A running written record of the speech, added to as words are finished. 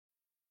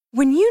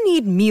When you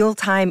need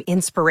mealtime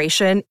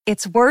inspiration,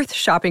 it's worth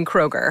shopping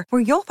Kroger,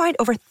 where you'll find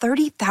over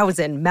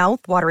 30,000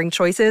 mouth-watering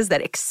choices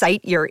that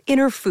excite your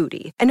inner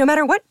foodie. And no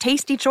matter what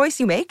tasty choice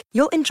you make,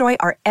 you'll enjoy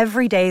our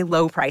everyday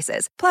low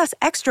prices, plus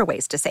extra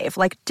ways to save,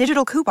 like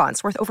digital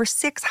coupons worth over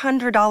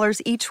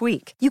 $600 each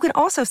week. You can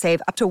also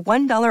save up to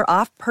 $1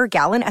 off per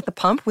gallon at the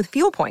pump with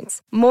fuel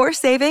points. More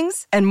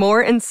savings and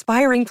more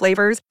inspiring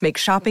flavors make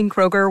shopping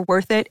Kroger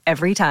worth it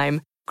every time.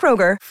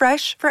 Kroger,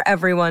 fresh for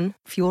everyone.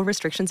 Fuel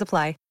restrictions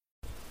apply.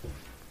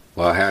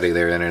 Well, howdy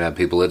there, Internet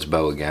people. It's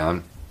Beau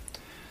again.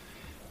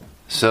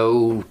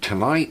 So,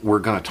 tonight we're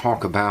going to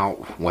talk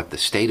about what the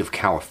state of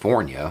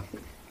California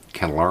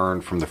can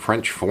learn from the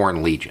French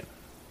Foreign Legion.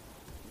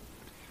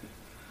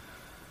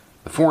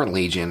 The Foreign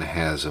Legion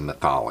has a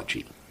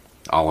mythology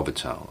all of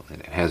its own,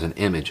 and it has an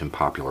image in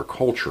popular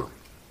culture.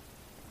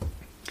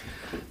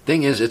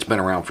 Thing is, it's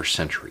been around for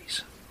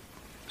centuries.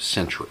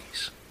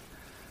 Centuries.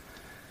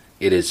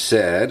 It is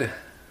said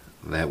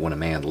that when a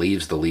man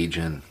leaves the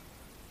Legion,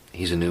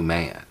 he's a new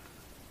man.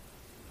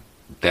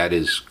 That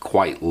is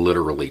quite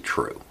literally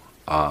true.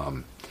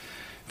 In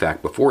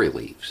fact, before he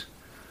leaves,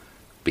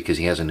 because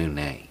he has a new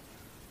name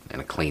and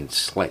a clean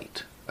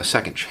slate, a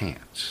second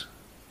chance.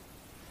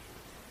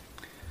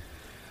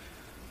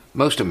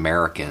 Most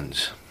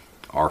Americans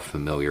are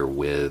familiar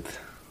with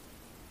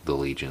the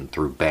Legion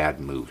through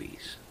bad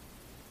movies,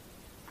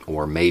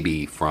 or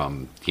maybe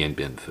from Dien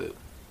Bien Phu.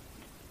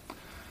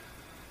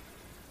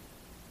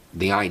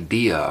 The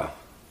idea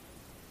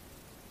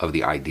of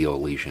the ideal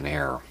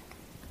Legionnaire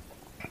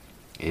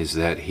is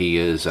that he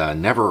is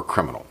never a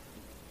criminal,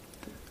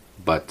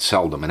 but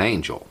seldom an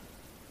angel.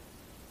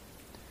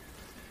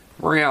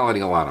 In reality,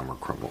 a lot of them are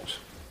criminals,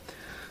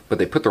 but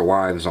they put their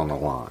lives on the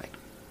line,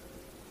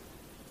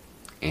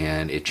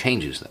 and it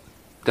changes them.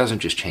 It doesn't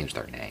just change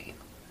their name.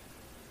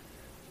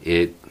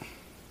 It,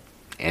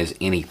 as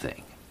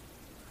anything,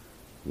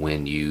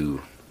 when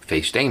you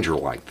face danger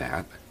like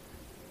that,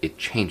 it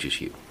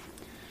changes you.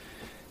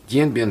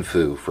 Dien Bien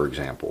Phu, for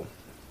example,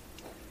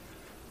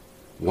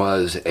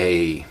 was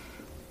a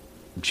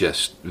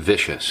just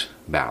vicious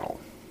battle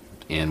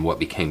in what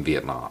became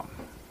Vietnam.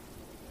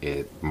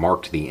 It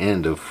marked the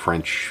end of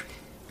French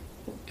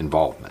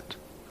involvement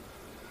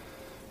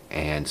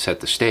and set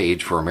the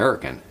stage for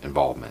American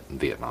involvement in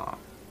Vietnam.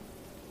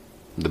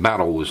 The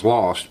battle was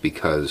lost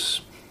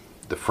because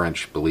the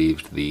French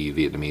believed the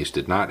Vietnamese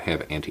did not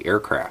have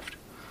anti-aircraft,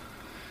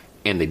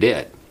 and they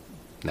did.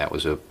 That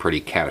was a pretty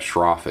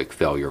catastrophic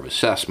failure of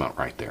assessment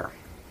right there.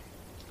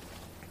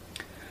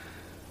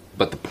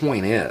 But the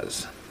point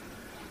is,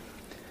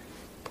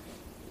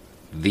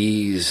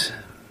 these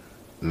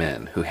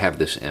men who have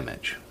this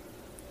image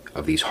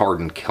of these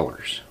hardened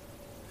killers,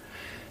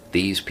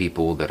 these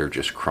people that are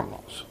just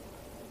criminals,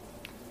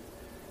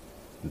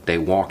 they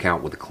walk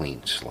out with a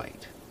clean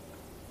slate.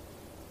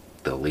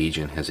 The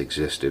Legion has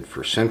existed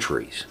for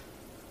centuries.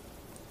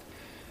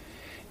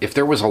 If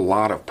there was a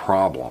lot of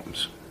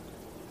problems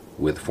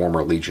with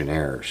former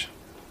legionnaires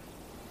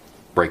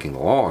breaking the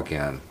law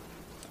again,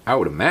 I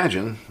would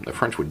imagine the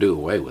French would do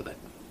away with it.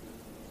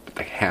 But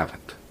they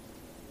haven't.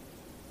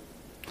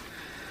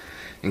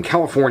 In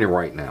California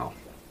right now,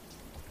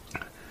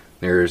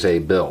 there's a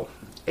bill,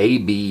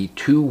 AB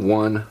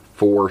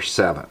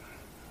 2147.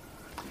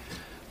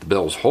 The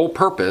bill's whole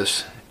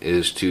purpose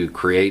is to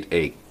create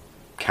a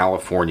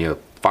California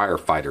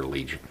Firefighter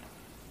Legion.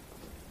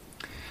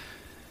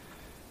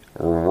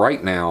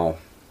 Right now,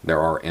 there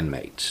are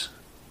inmates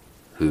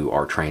who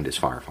are trained as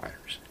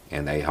firefighters,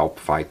 and they help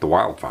fight the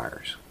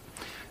wildfires.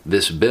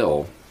 This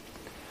bill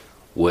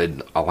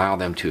would allow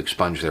them to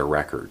expunge their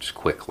records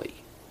quickly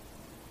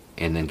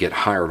and then get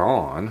hired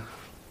on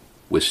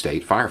with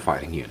state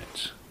firefighting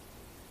units,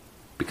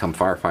 become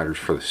firefighters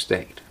for the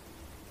state.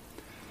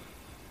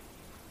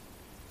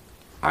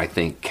 I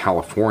think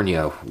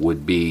California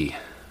would be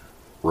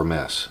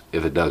remiss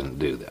if it doesn't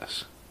do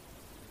this.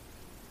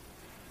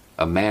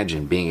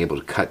 Imagine being able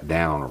to cut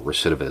down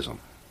recidivism.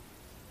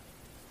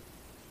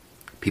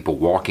 People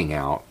walking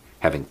out,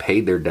 having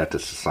paid their debt to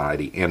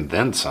society and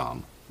then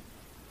some,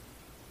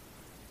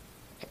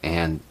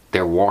 and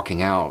they're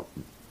walking out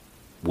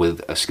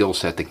with a skill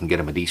set that can get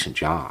them a decent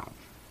job,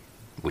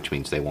 which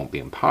means they won't be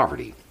in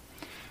poverty,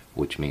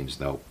 which means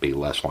they'll be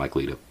less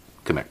likely to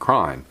commit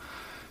crime,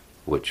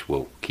 which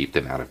will keep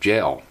them out of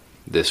jail.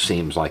 This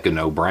seems like a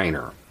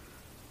no-brainer.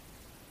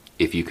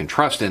 If you can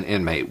trust an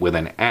inmate with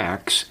an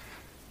axe,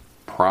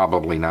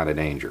 probably not a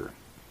danger.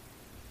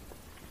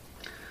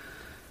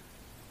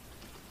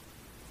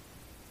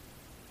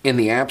 In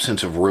the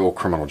absence of real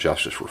criminal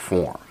justice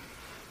reform,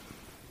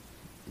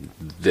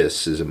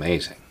 this is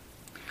amazing.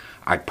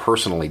 I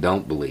personally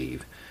don't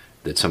believe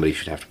that somebody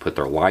should have to put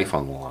their life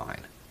on the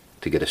line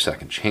to get a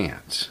second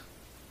chance.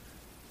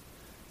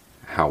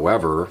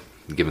 However,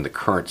 given the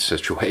current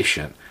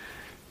situation,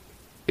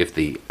 if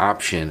the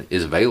option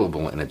is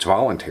available and it's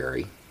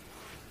voluntary,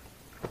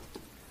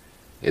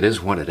 it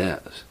is what it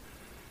is.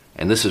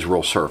 And this is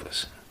real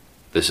service.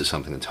 This is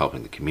something that's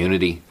helping the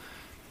community,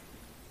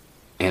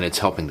 and it's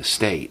helping the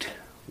state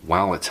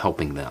while it's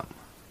helping them.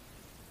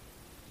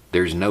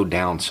 There's no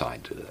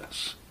downside to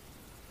this.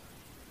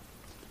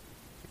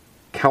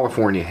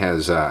 California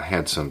has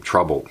had some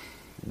trouble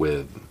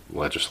with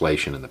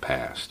legislation in the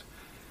past.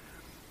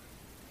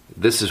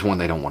 This is one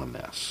they don't want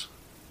to miss.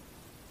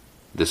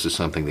 This is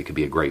something that could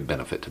be a great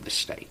benefit to the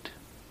state.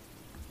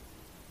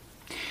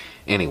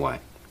 Anyway,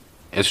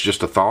 it's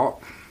just a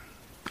thought.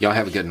 Y'all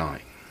have a good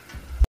night.